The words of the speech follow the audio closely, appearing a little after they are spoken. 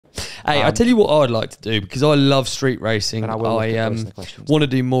Hey, I tell you what I'd like to do, because I love street racing. And I want to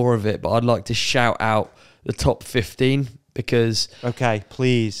do more of it, but I'd like to shout out the top 15 because okay,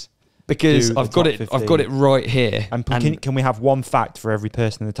 please. Because I've got it right here. And can we have one fact for every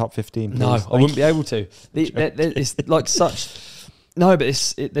person in the top 15? Please? No, I wouldn't be able to. It's like such. No,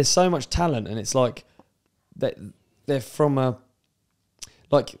 but there's so much talent, and it's like they're from a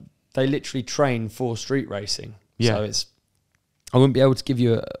like they literally train for street racing. Yeah. So I wouldn't be able to give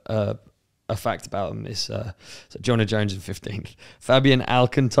you a fact about them. It's so Jonah Jones in 15th, Fabian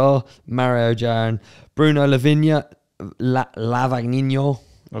Alcantar, Mario Jaran, Bruno Lavinia, Lavagnino.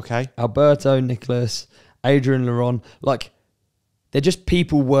 Okay. Alberto, Nicholas, Adrian Laron. Like, they're just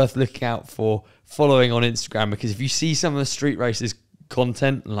people worth looking out for, following on Instagram, because if you see some of the street races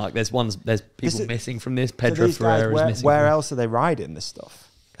content, like there's people missing from this. Pedro Ferreira is missing. Where else are they riding this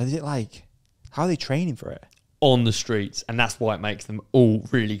stuff? Is it like, how are they training for it? On the streets, and that's why it makes them all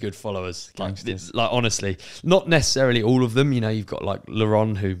really good followers. Like honestly, not necessarily all of them. You know, you've got like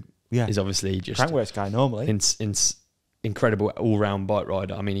Laron, who is obviously just Crankworks guy normally. Incredible all-round bike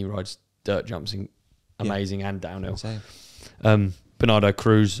rider. I mean, he rides dirt jumps amazing and downhill. Bernardo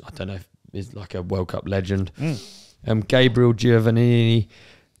Cruz, I don't know, is like a World Cup legend. Gabriel Giovannini,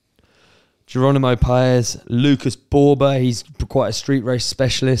 Geronimo Paez, Lucas Borba, he's quite a street race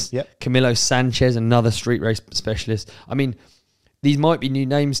specialist. Yep. Camilo Sanchez, another street race specialist. I mean, these might be new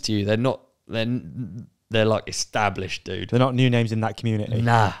names to you. They're not. They're like established, dude. They're not new names in that community.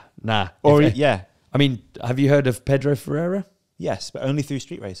 Nah. Or I mean, have you heard of Pedro Ferreira? Yes, but only through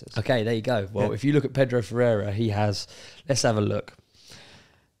street races. Okay, there you go. Well, if you look at Pedro Ferreira, he has... Let's have a look.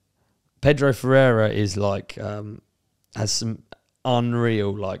 Pedro Ferreira is like... has some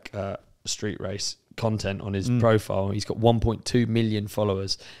unreal like street race content on his profile. He's got 1.2 million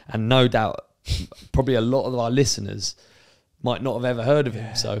followers. And no doubt, probably a lot of our listeners might not have ever heard of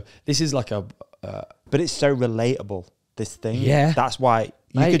him. So this is like a... but it's so relatable, this thing. Yeah. That's why...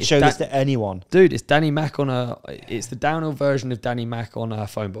 You could show this to anyone. Dude, it's Danny Mac it's the downhill version of Danny Mac on a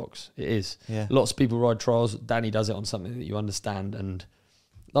phone box. It is. Yeah. Lots of people ride trials. Danny does it on something that you understand. And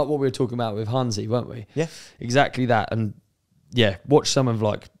like what we were talking about with Hansi, weren't we? Yeah. Exactly that. And yeah, watch some of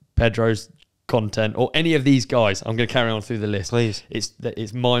like Pedro's content or any of these guys. I'm going to carry on through the list. Please.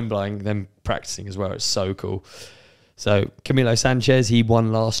 It's mind-blowing, them practicing as well. It's so cool. So Camilo Sanchez, he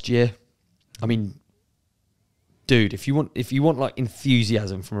won last year. I mean... Dude, if you want like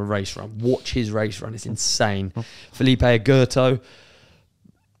enthusiasm from a race run, watch his race run. It's insane. Felipe Agurto,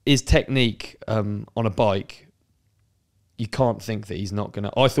 his technique on a bike, you can't think that he's not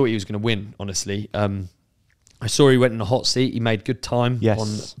gonna. I thought he was gonna win, honestly. I saw he went in the hot seat. He made good time on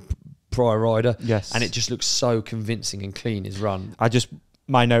prior rider. Yes, and it just looks so convincing and clean, his run.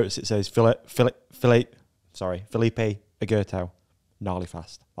 My notes, it says Felipe Agurto, gnarly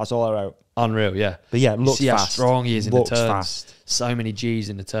fast. That's all I wrote. Unreal, yeah. But yeah, looks see fast. How strong he is in the turns. Fast. So many G's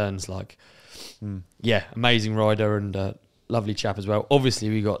in the turns. Like, yeah, amazing rider and lovely chap as well. Obviously,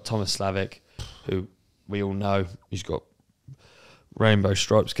 we got Thomas Slavic, who we all know. He's got rainbow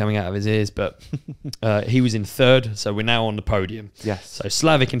stripes coming out of his ears, but he was in third, so we're now on the podium. Yes. So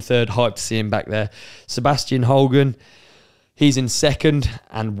Slavic in third, hyped to see him back there. Sebastian Holgen, he's in second,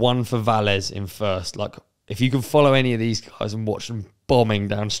 and one for Valles in first. Like, if you can follow any of these guys and watch them bombing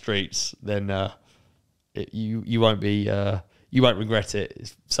down streets, then you won't regret it.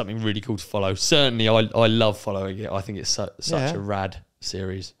 It's something really cool to follow. Certainly, I love following it. I think it's such a rad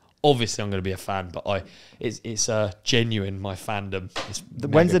series. Obviously, I'm going to be a fan, but it's genuine, my fandom.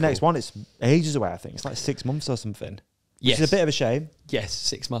 When's the next one? It's ages away, I think. It's like 6 months or something. Yes. Which is a bit of a shame. Yes,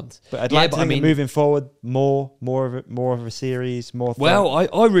 6 months. But I'd like to think that moving forward, more of a series, more... Well,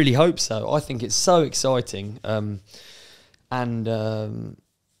 I really hope so. I think it's so exciting. And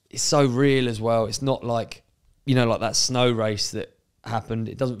it's so real as well. It's not like, like that snow race that happened.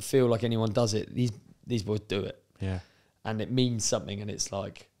 It doesn't feel like anyone does it. These boys do it. Yeah. And it means something, and it's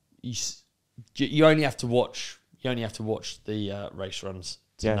like... You only have to watch the race runs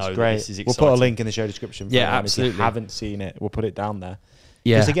to know that this is exciting. We'll put a link in the show description for anyone. Absolutely. If you haven't seen it, we'll put it down there.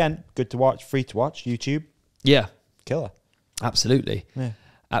 Yeah. Because again, good to watch, free to watch, YouTube. Yeah. Killer. Absolutely. Yeah.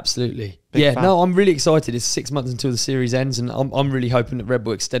 Absolutely. Big fan. No, I'm really excited. It's 6 months until the series ends, and I'm really hoping that Red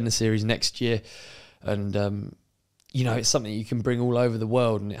will extend the series next year. And it's something you can bring all over the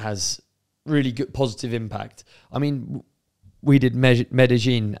world, and it has really good positive impact. I mean, we did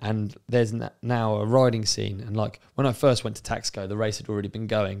Medellin, and there's now a riding scene. And like when I first went to Taxco, the race had already been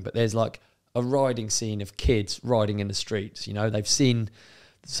going, but there's like a riding scene of kids riding in the streets. They've seen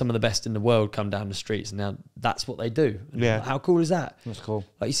some of the best in the world come down the streets, and now that's what they do. And how cool is that? That's cool.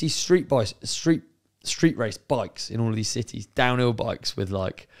 Like you see street race bikes in all of these cities, downhill bikes with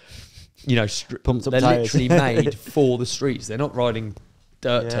like you know, Pumped up they're tyres. literally made for the streets. They're not riding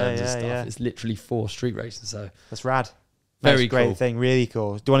dirt Yeah, turns and yeah, stuff. yeah. It's literally for street racing. So That's rad. Very That's a great cool. thing. Really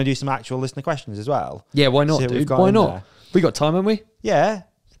cool. Do you want to do some actual listener questions as well? yeah, why not, See what we've dude? got Why in not? there. We got time, haven't we? Yeah.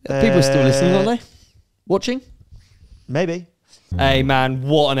 People are still listening, aren't they? Watching? Maybe. Hey, man,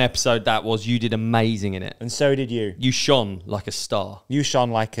 what an episode that was. You did amazing in it. And so did you. You shone like a star. You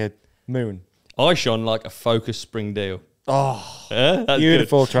shone like a moon. I shone like a Focus spring deal. Oh, Yeah, that's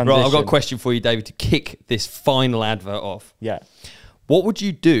beautiful good. transition. Right, I've got a question for you, David, to kick this final advert off. yeah. What would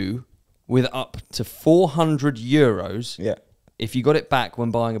you do with up to 400 euros Yeah. if you got it back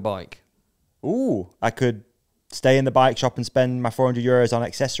when buying a bike? Ooh, I could stay in the bike shop and spend my 400 euros on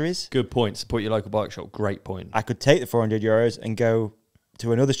accessories. Good point. Support your local bike shop. Great point. I could take the 400 euros and go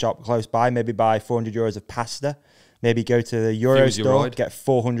to another shop close by, maybe buy 400 euros of pasta, maybe go to the Euro Fuels your store, ride. get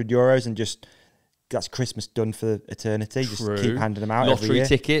 400 euros and just, that's Christmas done for eternity. Just True. keep handing them out every Lottery year.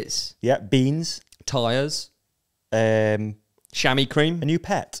 tickets, Yeah, beans, tyres, a chamois cream, new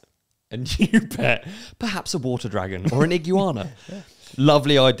pet. a new pet, perhaps a water dragon or an iguana.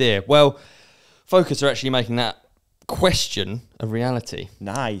 Lovely idea. Well, Focus are actually making that question a reality.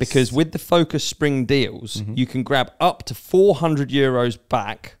 Nice. Because with the Focus Spring deals, you can grab up to 400 euros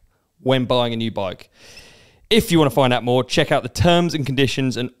back when buying a new bike. If you want to find out more, check out the terms and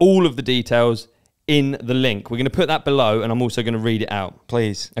conditions and all of the details in the link. We're going to put that below, and I'm also going to read it out.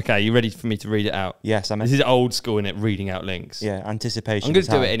 Please. Okay, you ready for me to read it out? Yes, I'm This is old school, innit? Reading out links. Yeah, anticipation. I'm going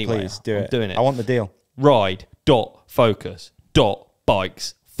to do time. it anyway. Please do I'm it. doing it. I want the deal.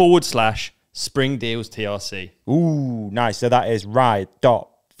 ride.focus.bikes/spring deals TRC. Ooh, nice. So that is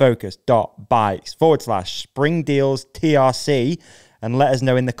ride.focus.bikes/spring deals TRC. And let us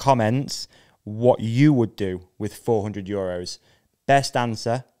know in the comments what you would do with 400 euros. Best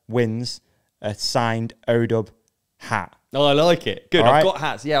answer wins a signed ODub hat. Oh, I like it. Good. All I've right. got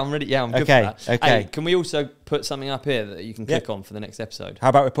hats. Yeah, I'm ready. Yeah, I'm good Okay, for that. okay. Hey, can we also put something up here that you can click on for the next episode? How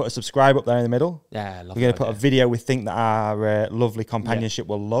about we put a subscribe up there in the middle? Yeah, love We're going to put a video we think that our lovely companionship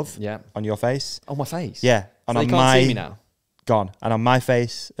will love Yeah. on your face. Oh, my face. Yeah. So And they on can't see me now. Gone. And on my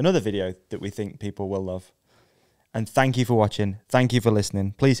face, another video that we think people will love. And thank you for watching. Thank you for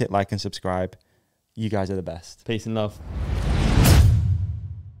listening. Please hit like and subscribe. You guys are the best. Peace and love.